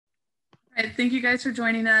right, thank you guys for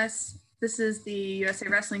joining us. This is the USA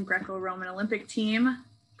Wrestling Greco-Roman Olympic team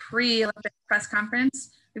pre-Olympic press conference.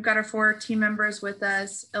 We've got our 4 team members with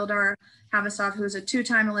us. Ildar Havasov, who is a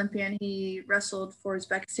 2-time Olympian. He wrestled for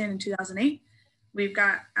Uzbekistan in 2008. We've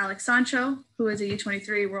got Alex Sancho, who is a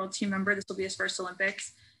U23 world team member. This will be his first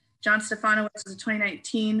Olympics. John Stefanowicz is a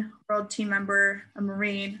 2019 world team member, a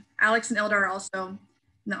Marine. Alex and Ildar are also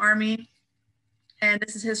in the Army. And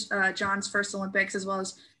this is his John's first Olympics, as well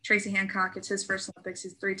as Tracy Hancock. It's his first Olympics.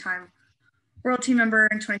 He's a 3-time world team member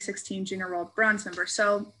and 2016 junior world bronze member.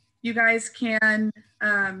 So you guys can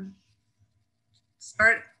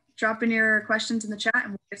start dropping your questions in the chat and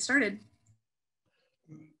we'll get started.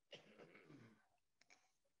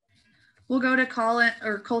 We'll go to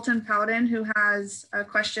Colton Powden, who has a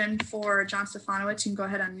question for John Stefanowicz. You can go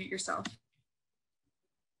ahead and unmute yourself.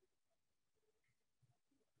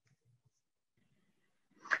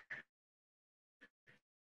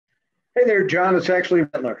 Hey there, John. It's actually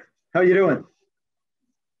Butler. How you doing?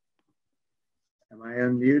 Am I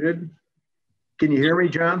unmuted? Can you hear me,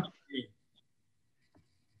 John?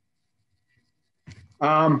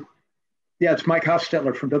 Yeah, it's Mike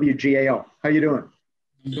Hostetler from WGAL. How you doing?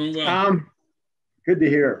 I'm doing well. Good to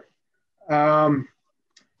hear.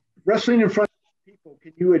 Wrestling in front of people,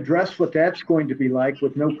 can you address what that's going to be like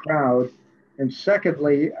with no crowd? And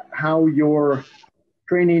secondly, how your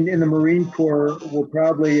training in the Marine Corps will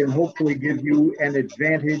probably and hopefully give you an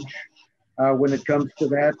advantage when it comes to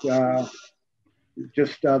that.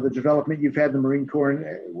 Just the development you've had in the Marine Corps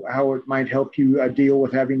and how it might help you deal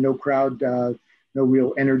with having no crowd, no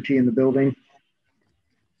real energy in the building.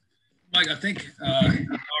 Mike, I think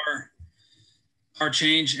our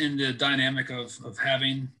change in the dynamic of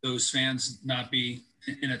having those fans not be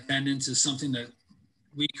in attendance is something that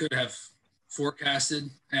we could have forecasted,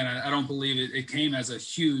 and I don't believe it came as a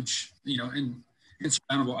huge,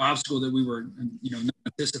 insurmountable obstacle that we were, not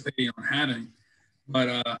anticipating on having. But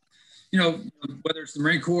whether it's the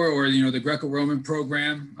Marine Corps or the Greco-Roman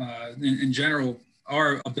program, in general,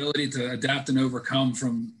 our ability to adapt and overcome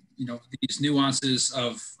from these nuances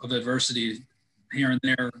of adversity here and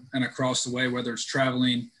there and across the way, whether it's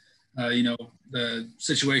traveling, the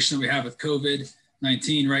situation that we have with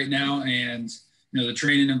COVID-19 right now, and the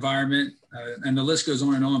training environment, and the list goes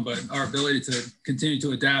on, but our ability to continue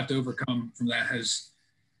to adapt, overcome from that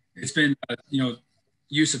it's been,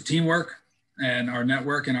 use of teamwork and our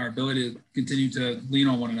network and our ability to continue to lean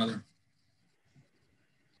on one another.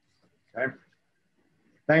 Okay.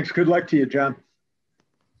 Thanks. Good luck to you, John.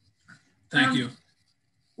 Thank you.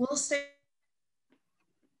 We'll stay.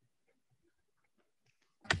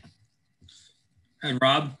 And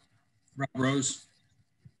Rob Rose.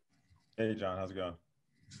 Hey, John, how's it going?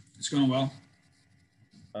 It's going well.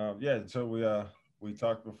 Yeah, so we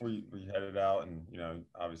talked before we headed out, and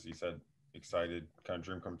obviously you said excited, kind of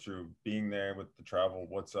dream come true, being there with the travel.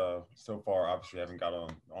 What's so far? Obviously, haven't got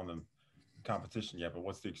on the competition yet, but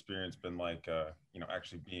what's the experience been like?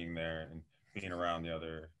 Actually being there and being around the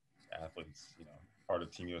other athletes. Part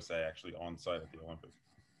of Team USA actually on site at the Olympics.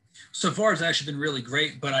 So far, it's actually been really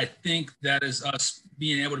great, but I think that is us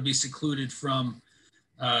being able to be secluded from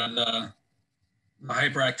the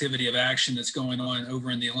hyperactivity of action that's going on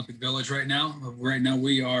over in the Olympic Village right now. Right now,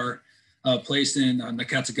 we are placed in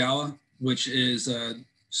Nakatsugawa, which is a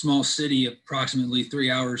small city approximately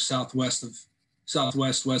 3 hours southwest of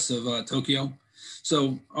Tokyo.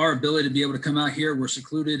 So our ability to be able to come out here, we're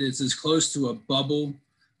secluded. It's as close to a bubble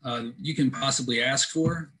you can possibly ask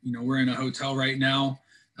for. We're in a hotel right now.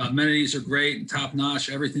 Amenities are great, top notch,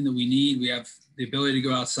 everything that we need. We have the ability to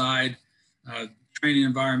go outside. Training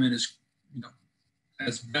environment is,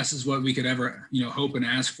 as best as what we could ever, hope and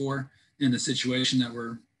ask for in the situation that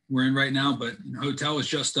we're in right now. But hotel is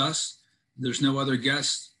just us. There's no other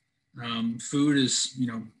guests. Food is,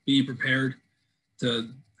 being prepared to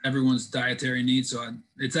everyone's dietary needs. So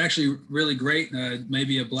it's actually really great.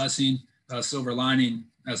 Maybe a blessing, silver lining,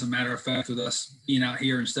 as a matter of fact, with us being out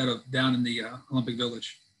here instead of down in the Olympic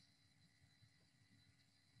Village.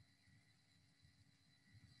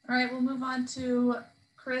 All right, we'll move on to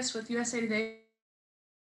Chris with USA Today.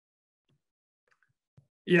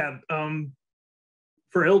 Yeah,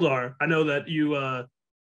 for Ildar, I know that you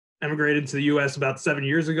emigrated to the U.S. about 7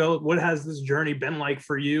 years ago. What has this journey been like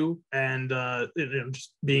for you, and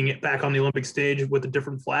just being back on the Olympic stage with a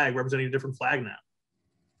different flag, representing a different flag now?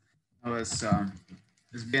 Oh, it's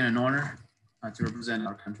been an honor to represent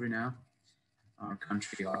our country now, our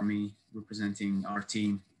country, Army, representing our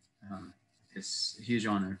team. It's a huge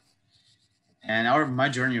honor, and my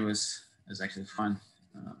journey was actually fun.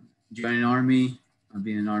 Joining Army, I've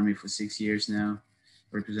been in Army for 6 years now,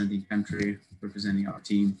 representing country, representing our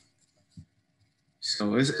team.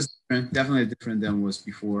 So it's different, definitely different than was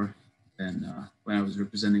before, than when I was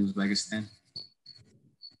representing Uzbekistan.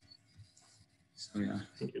 So yeah.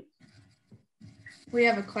 Thank you. We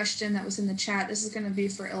have a question that was in the chat. This is going to be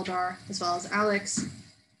for Ildar as well as Alex.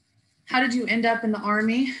 How did you end up in the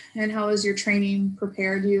Army, and how has your training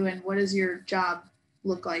prepared you, and what does your job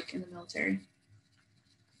look like in the military?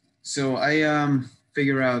 So I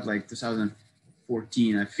figure out like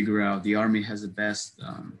 2014. I figure out the Army has the best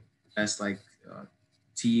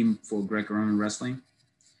team for Greco-Roman wrestling.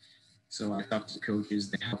 So I talked to the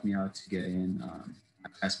coaches. They helped me out to get in. I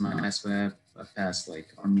passed my SWAP. I passed like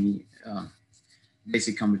Army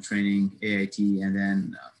basic combat training, AIT, and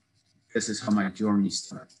then this is how my journey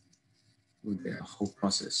started with the whole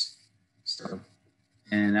process.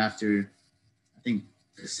 And after, I think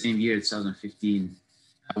the same year, 2015,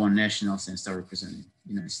 I won nationals and started representing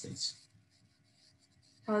the United States.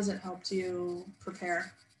 How has it helped you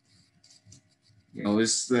prepare? You know,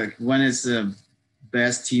 it's like when it's the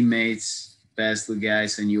best teammates, best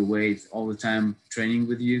guys, and you wait all the time training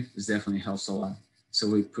with you, it definitely helps a lot. So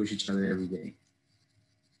we push each other every day.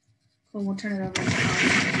 Cool, we'll turn it over to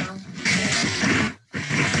Alex.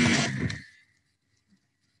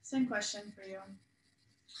 Same question for you.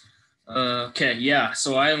 Okay, yeah.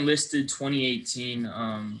 So I enlisted 2018.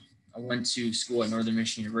 I went to school at Northern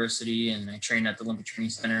Michigan University, and I trained at the Olympic Training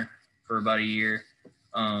Center for about a year.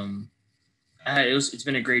 It's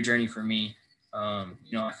been a great journey for me. I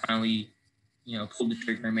finally, pulled the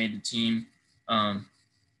trigger and made the team.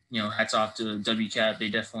 Hats off to WCAT. They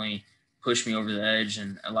definitely pushed me over the edge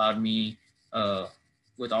and allowed me,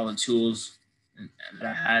 with all the tools that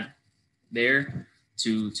I had there,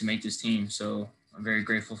 to make this team. So I'm very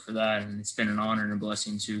grateful for that, and it's been an honor and a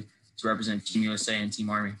blessing to represent Team USA and Team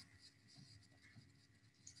Army.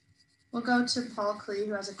 We'll go to Paul Klee,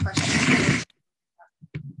 who has a question.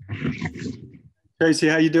 Tracy,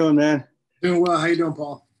 how you doing, man? Doing well. How you doing,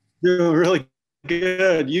 Paul? Doing really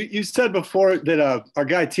good. You said before that our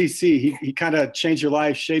guy TC, he kind of changed your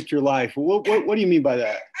life, shaped your life. What do you mean by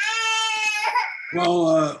that?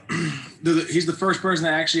 Well, he's the first person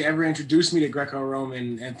that actually ever introduced me to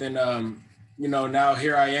Greco-Roman, and then now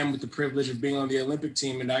here I am with the privilege of being on the Olympic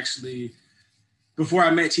team. And actually, before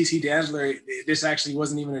I met TC Danzler, this actually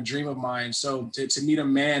wasn't even a dream of mine. So to meet a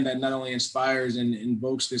man that not only inspires and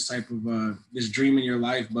invokes this type of this dream in your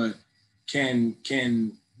life, but can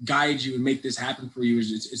guide you and make this happen for you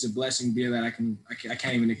is a blessing beyond that I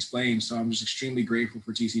can't even explain. So I'm just extremely grateful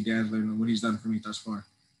for TC Danzler and what he's done for me thus far.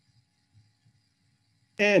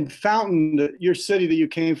 And Fountain, your city that you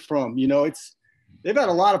came from, they've had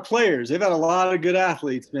a lot of players. They've had a lot of good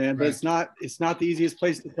athletes, man, but Right. it's not the easiest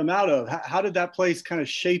place to come out of. How did that place kind of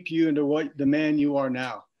shape you into what the man you are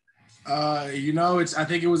now? I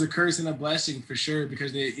think it was a curse and a blessing for sure,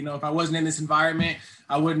 because if I wasn't in this environment,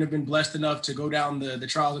 I wouldn't have been blessed enough to go down the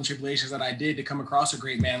trials and tribulations that I did to come across a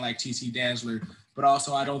great man like TC Danzler. But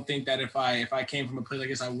also, I don't think that if I came from a place like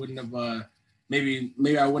this, I wouldn't have maybe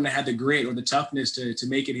I wouldn't have had the grit or the toughness to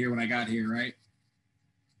make it here when I got here, right?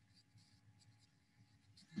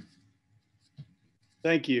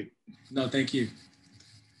 Thank you. No, thank you.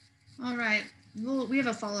 All right. Well, we have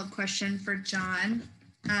a follow-up question for John.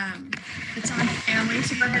 It's on family.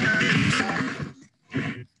 So go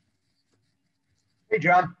ahead. Hey,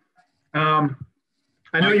 John.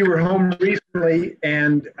 I know you were home recently,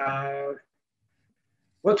 and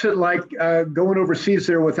what's it like going overseas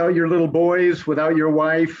there without your little boys, without your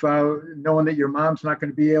wife, knowing that your mom's not going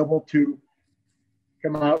to be able to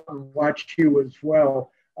come out and watch you as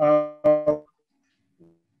well?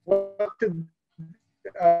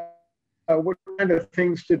 What kind of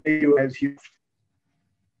things did they do as you?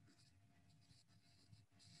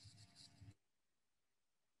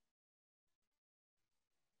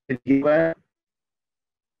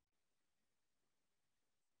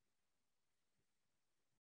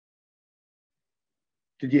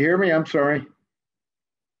 Did you hear me? I'm sorry.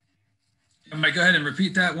 Mike, go ahead and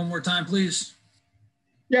repeat that one more time, please.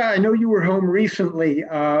 Yeah, I know you were home recently.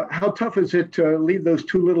 How tough is it to leave those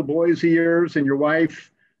two little boys of yours and your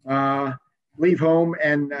wife, leave home,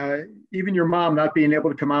 and even your mom not being able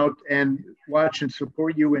to come out and watch and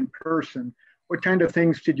support you in person? What kind of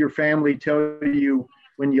things did your family tell you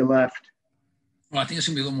when you left? Well, I think it's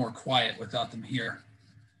going to be a little more quiet without them here.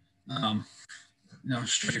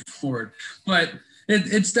 Straightforward. But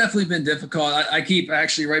it's definitely been difficult. I keep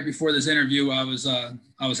actually right before this interview, I was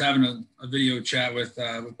having a video chat with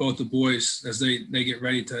both the boys as they get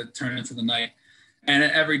ready to turn in for the night. And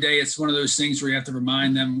every day it's one of those things where you have to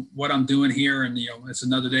remind them what I'm doing here, and it's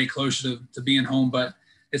another day closer to being home. But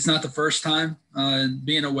it's not the first time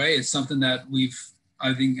being away. It's something that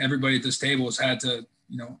I think everybody at this table has had to,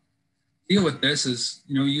 deal with this is,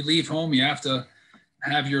 you leave home, you have to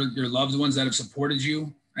have your loved ones that have supported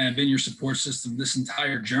you and been your support system this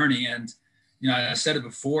entire journey. And, I said it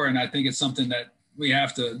before, and I think it's something that we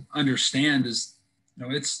have to understand is,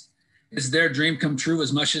 it's their dream come true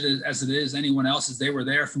as much as it is anyone else's. They were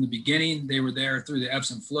there from the beginning. They were there through the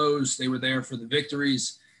ebbs and flows. They were there for the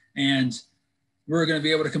victories. And we're going to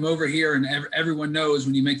be able to come over here, and everyone knows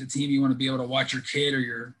when you make the team, you want to be able to watch your kid or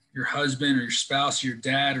your husband or your spouse or your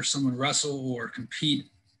dad or someone wrestle or compete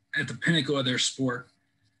at the pinnacle of their sport.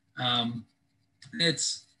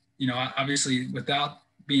 It's, obviously without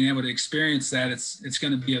being able to experience that, it's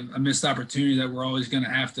going to be a missed opportunity that we're always going to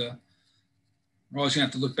have to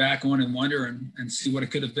look back on and wonder and see what it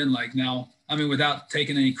could have been like. Now, I mean, without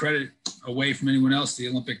taking any credit away from anyone else, the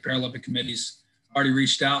Olympic Paralympic committees already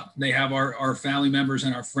reached out. They have our family members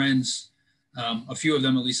and our friends, a few of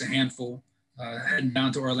them, at least a handful, heading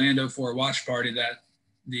down to Orlando for a watch party that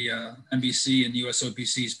the NBC and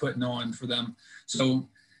USOPC is putting on for them. So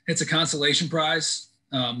it's a consolation prize,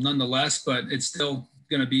 nonetheless, but it's still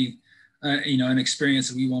going to be, an experience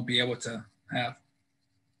that we won't be able to have.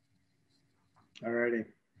 All righty.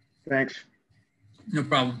 Thanks. No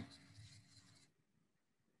problem.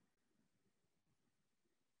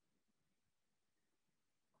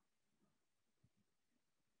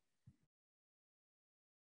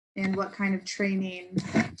 And what kind of training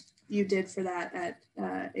you did for that at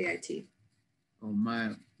AIT? Oh, my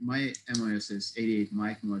MOS is 88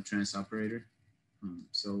 Mike Motor Trans Operator.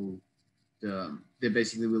 So they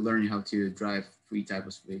basically will learn how to drive 3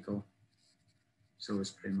 types of vehicle. So it's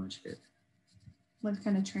pretty much it. What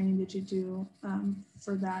kind of training did you do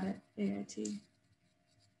for that at AIT?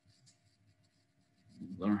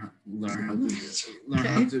 Learn how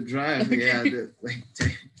to drive. Okay. Yeah,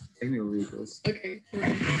 technical vehicles. Okay. Cool.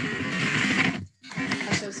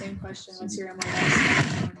 That's the same question. What's your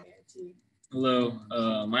MOS on AIT? Hello.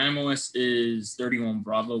 My MOS is 31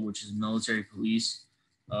 Bravo, which is military police.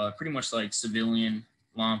 Pretty much like civilian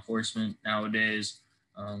law enforcement nowadays.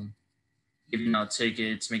 Giving out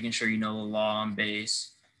tickets, making sure you know the law on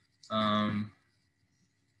base. Yeah,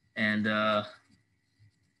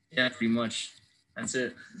 pretty much. That's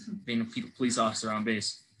it. Being a police officer on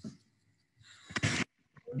base.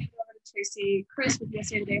 Tracy. Chris with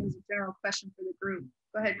USA Today has a general question for the group.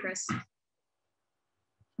 Go ahead, Chris.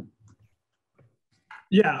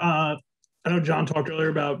 Yeah, I know John talked earlier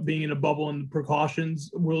about being in a bubble and the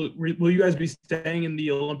precautions. Will you guys be staying in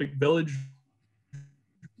the Olympic Village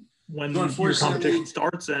when your competition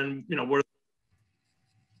starts? And what?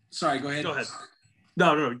 Sorry, go ahead. Go ahead.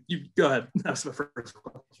 No, you go ahead. That's the first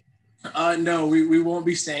question. No, we won't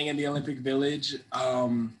be staying in the Olympic Village.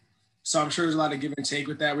 So I'm sure there's a lot of give and take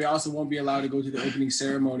with that. We also won't be allowed to go to the opening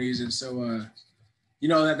ceremonies. And so,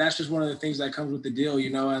 that's just one of the things that comes with the deal,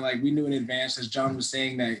 and like we knew in advance, as John was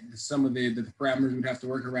saying, that some of the parameters we'd have to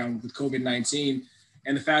work around with COVID-19.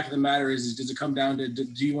 And the fact of the matter is does it come down to,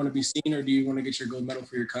 do you want to be seen or do you want to get your gold medal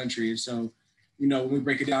for your country? And so, when we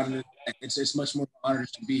break it down, it's much more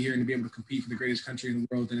honored to be here and to be able to compete for the greatest country in the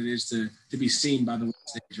world than it is to be seen by the world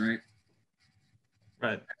stage, right?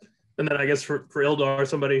 Right. And then I guess for Ildar,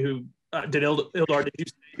 somebody who Ildar, did you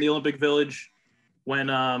stay in the Olympic Village when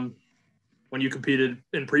you competed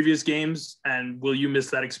in previous games, and will you miss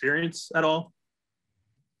that experience at all?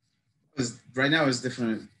 Right now it's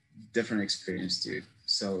different experience, dude.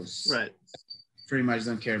 So right, pretty much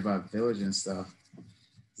don't care about village and stuff.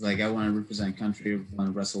 It's like I want to represent country, want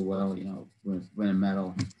to wrestle well, win a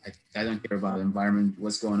medal. I don't care about the environment,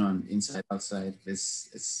 what's going on inside, outside.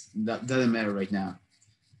 That doesn't matter right now.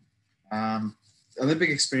 Olympic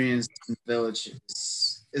experience in the village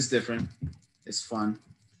is different. It's fun.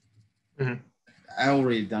 Mm-hmm. I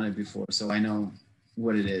already done it before, so I know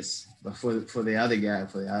what it is. But for the other guy,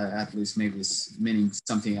 for the other athletes, maybe it's meaning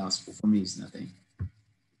something else. For me, it's nothing.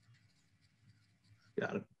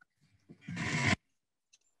 Got it.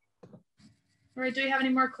 All right, do we have any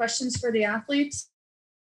more questions for the athletes?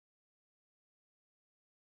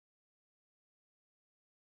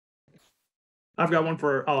 I've got one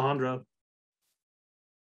for Alejandro.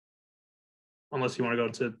 Unless you want to go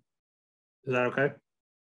to, is that okay?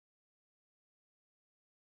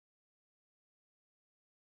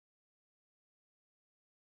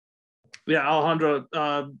 Yeah, Alejandro,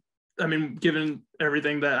 I mean, given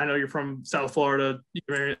everything that I know you're from South Florida,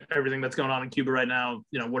 everything that's going on in Cuba right now,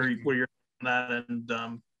 what are your on that? And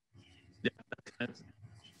yeah.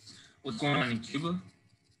 What's going on in Cuba?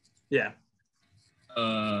 Yeah.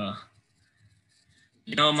 My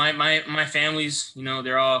family's,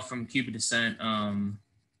 they're all from Cuban descent.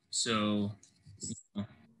 So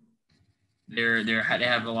they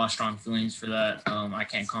have a lot of strong feelings for that. I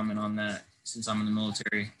can't comment on that since I'm in the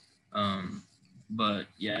military. But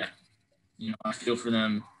yeah, I feel for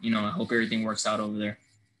them. I hope everything works out over there.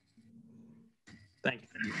 Thank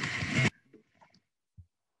you.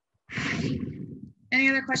 Any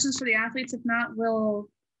other questions for the athletes? If not, we'll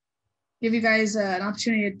give you guys an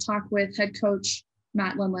opportunity to talk with head coach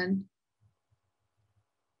Matt Lindland.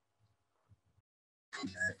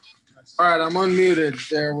 All right, I'm unmuted.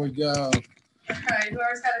 There we go. All right,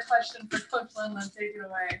 whoever's got a question for Coach Lindland, take it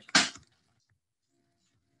away.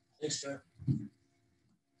 Thanks, sir. Can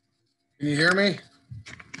you hear me?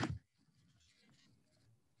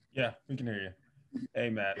 Yeah, we can hear you. Hey,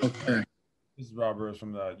 Matt. Okay. This is Rob Rose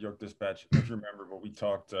from the York Dispatch. If you remember, but we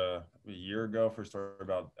talked a year ago for a story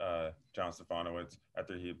about John Stefanowicz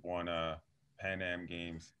after he won Pan Am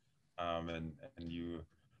Games, and you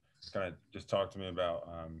kind of just talked to me about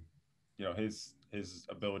his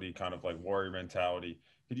ability, kind of like warrior mentality.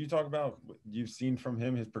 Could you talk about what you've seen from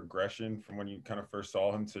him, his progression from when you kind of first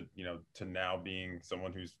saw him to now being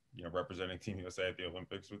someone who's representing Team USA at the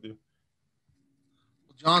Olympics with you?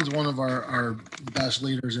 John's one of our best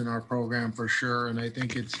leaders in our program for sure. And I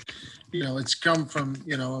think it's come from,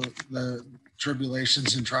 the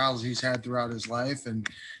tribulations and trials he's had throughout his life. And,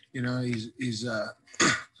 he's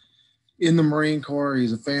in the Marine Corps,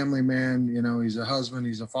 he's a family man, he's a husband,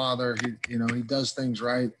 he's a father, he does things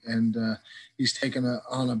right. And he's taken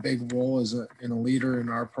on a big role as a leader in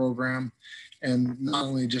our program. And not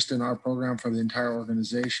only just in our program, for the entire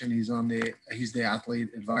organization. He's the athlete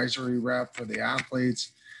advisory rep for the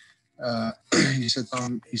athletes. He sits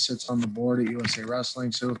on the board at USA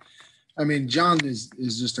Wrestling. So, I mean, John is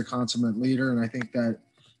just a consummate leader, and I think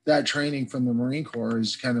that training from the Marine Corps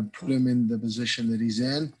has kind of put him in the position that he's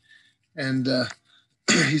in. And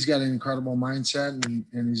he's got an incredible mindset,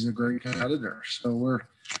 and he's a great competitor. So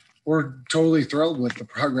we're totally thrilled with the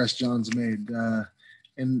progress John's made.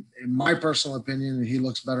 In my personal opinion, he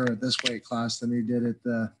looks better at this weight class than he did at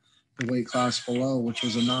the weight class below, which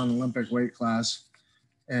was a non-Olympic weight class.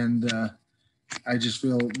 And I just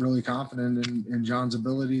feel really confident in John's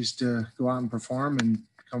abilities to go out and perform and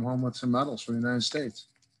come home with some medals for the United States.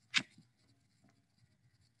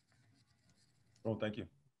 Well, thank you.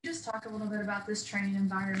 Just talk a little bit about this training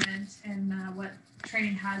environment and what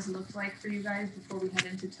training has looked like for you guys before we head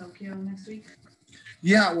into Tokyo next week.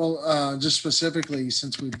 Yeah, well, just specifically,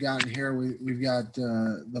 since we've gotten here, we've got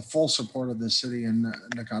the full support of the city in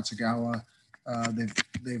Nakatsugawa.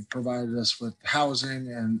 They've provided us with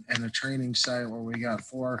housing and a training site where we got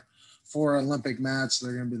four Olympic mats.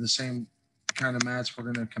 They're going to be the same kind of mats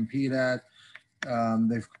we're going to compete at.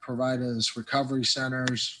 They've provided us recovery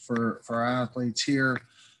centers for our athletes here.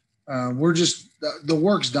 We're just the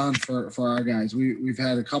work's done for our guys. We've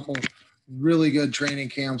had a couple really good training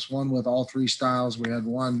camps, one with all three styles. We had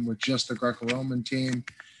one with just the Greco-Roman team.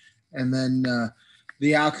 And then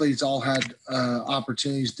the athletes all had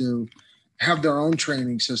opportunities to have their own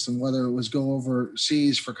training system, whether it was go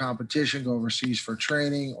overseas for competition, go overseas for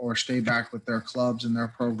training, or stay back with their clubs and their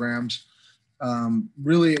programs.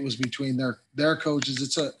 Really, it was between their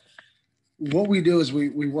coaches. What we do is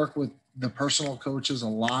we work with the personal coaches a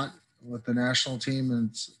lot, with the national team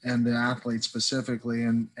and the athletes specifically,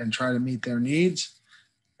 and try to meet their needs.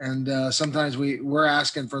 And sometimes we're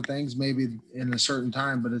asking for things maybe in a certain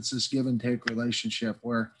time, but it's this give and take relationship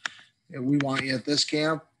where we want you at this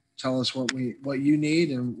camp, tell us what you need,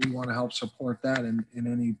 and we want to help support that in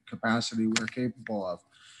any capacity we're capable of.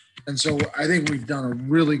 And so I think we've done a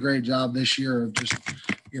really great job this year of just,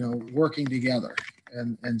 working together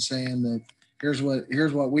and saying that here's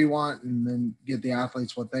what we want, and then get the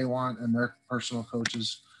athletes what they want and their personal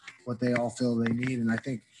coaches what they all feel they need. And I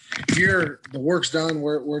think here the work's done.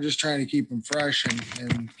 We're just trying to keep them fresh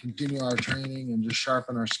and continue our training and just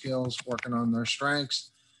sharpen our skills, working on their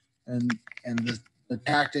strengths and the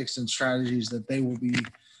tactics and strategies that they will be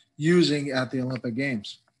using at the Olympic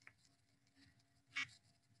Games.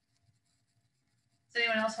 Does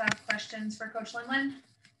anyone else have questions for Coach Lindland?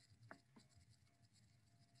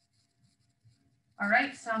 All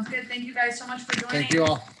right, sounds good. Thank you guys so much for joining. Thank you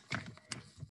all.